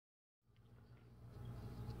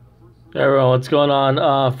Hey everyone, what's going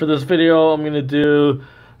on? For this video, I'm going to do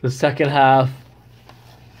the second half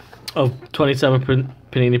of 27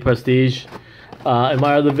 Panini Prestige. In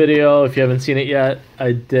my other video, if you haven't seen it yet,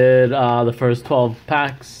 I did the first 12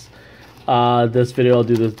 packs. This video, I'll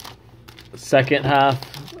do the second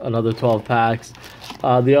half, another 12 packs.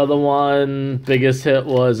 The other one, biggest hit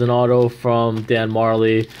was an auto from Dan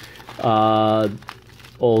Marley.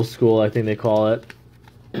 Old school, I think they call it.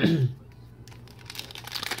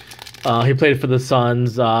 He played for the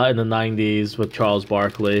Suns in the 90s with Charles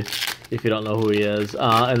Barkley, if you don't know who he is.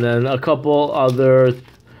 And then a couple other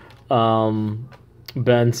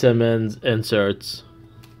Ben Simmons inserts.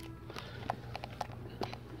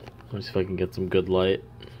 Let me see if I can get some good light.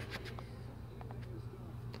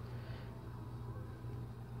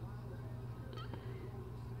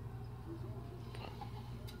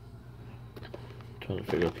 Trying to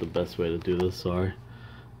figure out the best way to do this, sorry.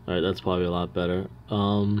 Alright, that's probably a lot better.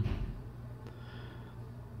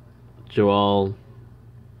 Joel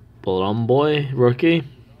Bolomboy, rookie.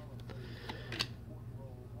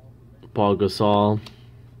 Paul Gasol.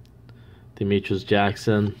 Demetrius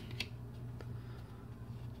Jackson.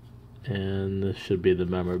 And this should be the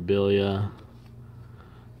memorabilia.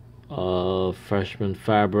 Freshman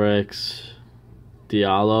Fabrics.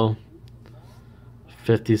 Diallo.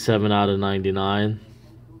 57 out of 99.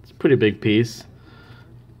 It's a pretty big piece.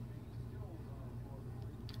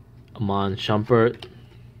 Amon Shumpert.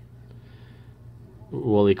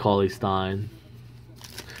 Wooly Cauley-Stein.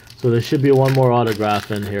 So there should be one more autograph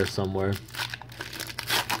in here somewhere.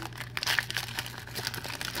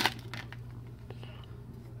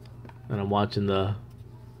 And I'm watching the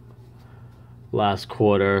last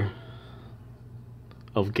quarter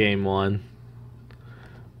of game 1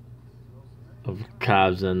 of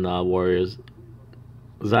Cavs and Warriors.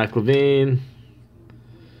 Zach LaVine,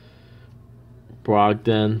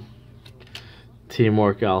 Brogdon,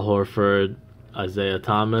 Teamwork Al Horford, Isaiah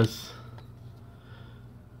Thomas,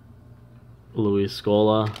 Luis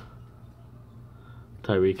Scola,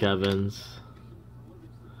 Tyreek Evans,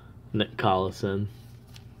 Nick Collison.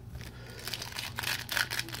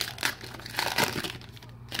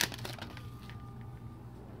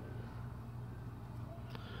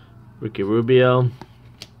 Ricky Rubio,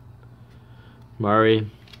 Murray,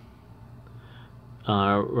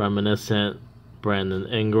 reminiscent Brandon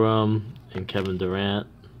Ingram and Kevin Durant.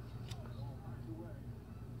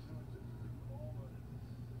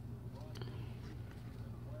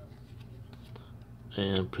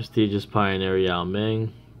 And prestigious pioneer Yao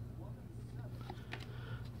Ming,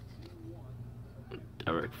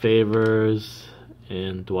 Derek Favors,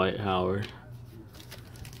 and Dwight Howard.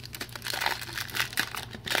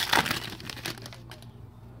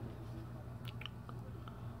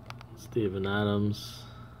 Steven Adams,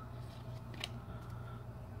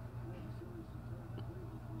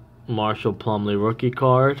 Marshall Plumlee rookie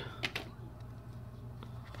card,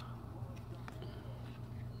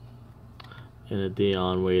 and a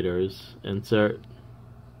Dion Waiters insert,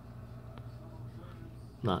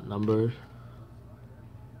 not numbered.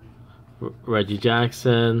 Reggie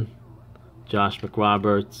Jackson, Josh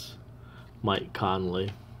McRoberts, Mike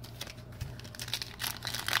Conley.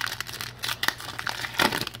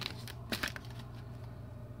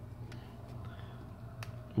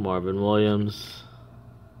 Marvin Williams,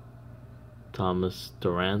 Thomas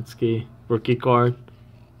Doransky rookie card,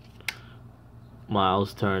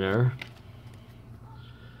 Miles Turner,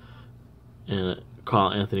 and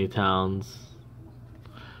Karl Anthony Towns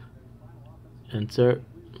insert,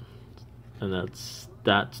 and that's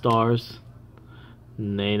Stat Stars,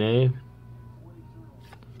 Nene,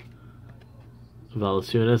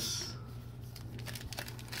 Valanciunas,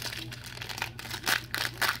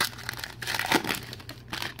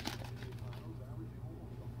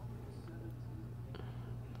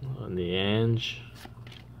 Niange,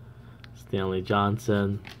 Stanley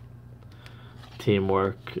Johnson,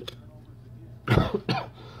 Teamwork,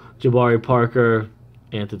 Jabari Parker,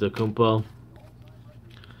 Antetokounmpo,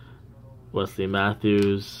 Wesley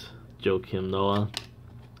Matthews, Joakim Noah,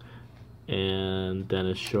 and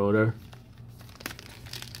Dennis Schroeder.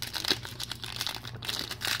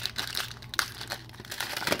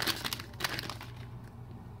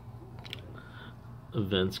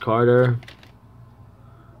 Vince Carter,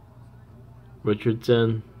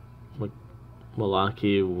 Richardson,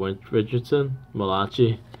 Malachi Richardson,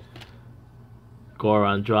 Malachi,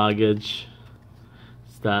 Goran Dragic,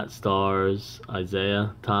 Stat Stars,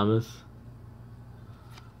 Isaiah Thomas,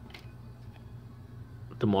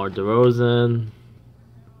 DeMar DeRozan,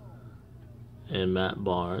 and Matt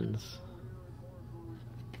Barnes.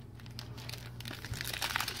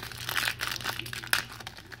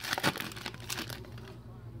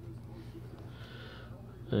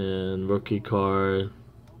 And rookie card,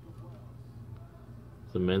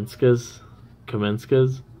 Kaminskas,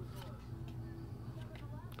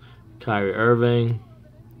 Kyrie Irving,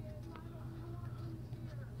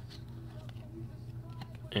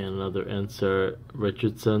 and another insert,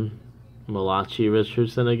 Malachi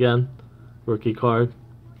Richardson again, rookie card,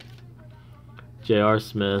 J.R.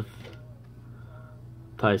 Smith,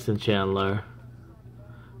 Tyson Chandler,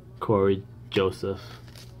 Corey Joseph.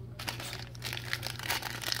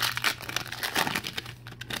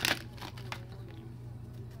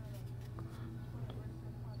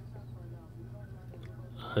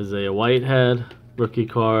 Isaiah Whitehead, rookie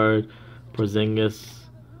card, Porzingis,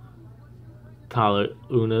 Tyler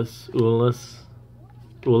Ulis,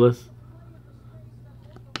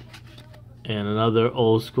 and another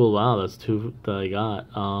old school. Wow, that's two that I got.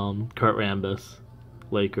 Kurt Rambis,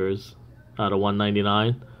 Lakers, out of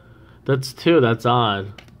 199. That's two. That's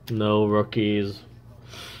odd. No rookies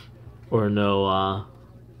or no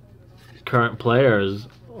current players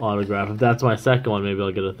autograph. If that's my second one, maybe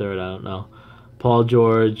I'll get a third. I don't know. Paul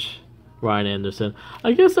George, Ryan Anderson.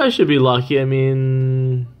 I guess I should be lucky. I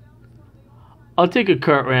mean, I'll take a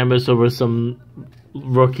Kurt Rambis over some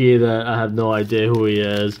rookie that I have no idea who he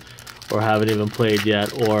is or haven't even played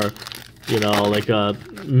yet, or, you know, like a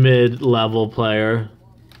mid-level player.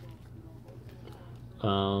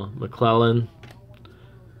 McClellan,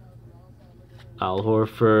 Al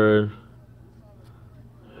Horford,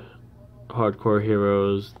 Hardcore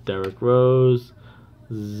Heroes, Derrick Rose,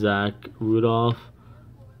 Zach Randolph,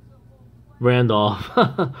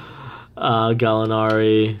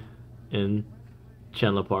 Gallinari, and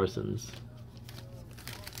Chandler Parsons.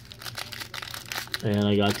 And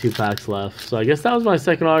I got 2 packs left. So I guess that was my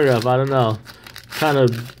second autograph. I don't know. Kind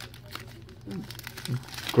of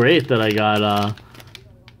great that I got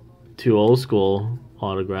 2 old school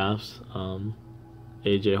autographs.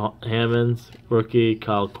 AJ Hammonds, rookie,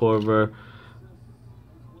 Kyle Korver,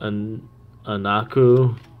 and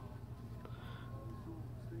Anaku,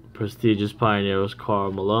 Prestigious Pioneers,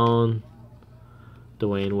 Karl Malone,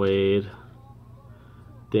 Dwayne Wade,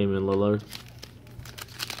 Damian Lillard.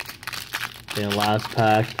 And last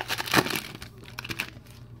pack,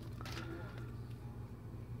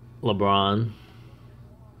 LeBron,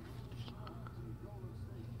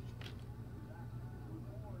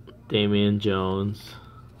 Damian Jones,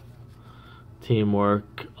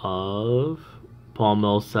 teamwork of Paul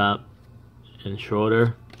Millsap and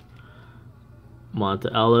Schroeder,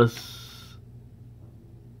 Monta Ellis,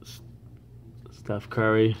 Steph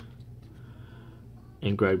Curry,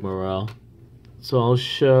 and Greg Morrell. So I'll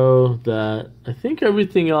show that I think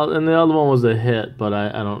everything else, and the other one was a hit, but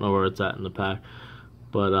I don't know where it's at in the pack.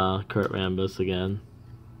 But Kurt Rambis again.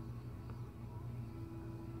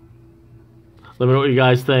 Let me know what you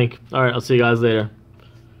guys think. Alright, I'll see you guys later.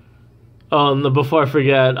 Oh, and before I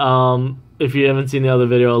forget, if you haven't seen the other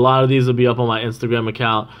video, a lot of these will be up on my Instagram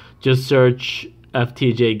account. Just search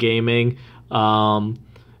FTJ Gaming.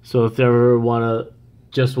 So if you ever want to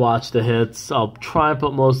just watch the hits, I'll try and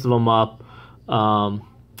put most of them up on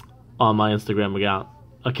my Instagram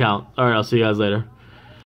account. Alright, I'll see you guys later.